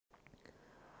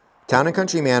Town &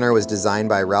 Country Manor was designed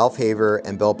by Ralph Haver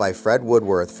and built by Fred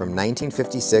Woodworth from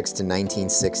 1956 to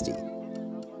 1960.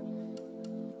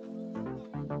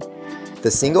 The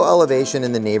single elevation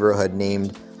in the neighborhood,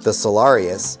 named the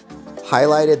Solarius,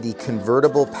 highlighted the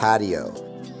convertible patio,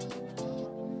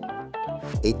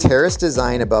 a terrace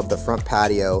design above the front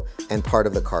patio and part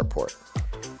of the carport.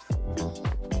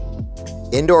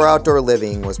 Indoor-outdoor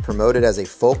living was promoted as a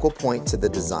focal point to the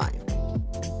design.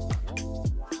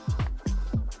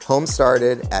 Homes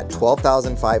started at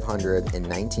 $12,500 in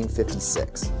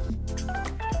 1956.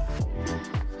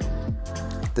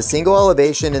 The single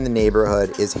elevation in the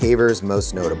neighborhood is Haver's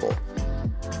most notable.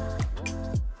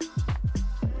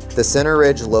 The center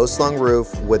ridge low-slung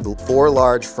roof with 4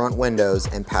 large front windows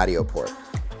and patio port.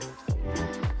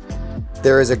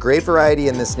 There is a great variety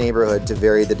in this neighborhood to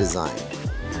vary the design.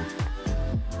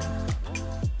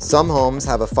 Some homes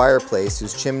have a fireplace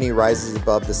whose chimney rises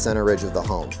above the center ridge of the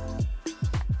home.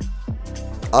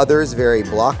 Others vary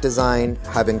block design,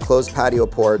 have enclosed patio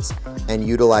ports, and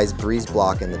utilize breeze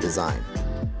block in the design.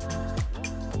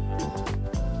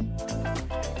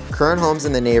 Current homes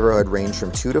in the neighborhood range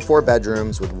from 2 to 4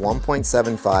 bedrooms with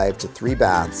 1.75 to 3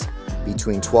 baths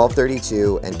between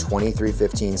 1232 and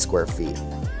 2315 square feet.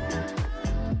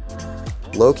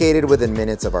 Located within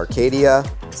minutes of Arcadia,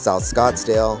 South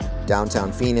Scottsdale,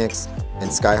 downtown Phoenix,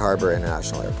 and Sky Harbor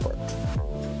International Airport.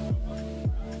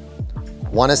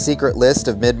 Want a secret list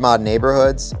of mid-mod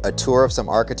neighborhoods, a tour of some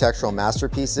architectural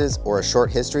masterpieces, or a short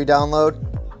history download?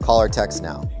 Call or text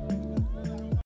now.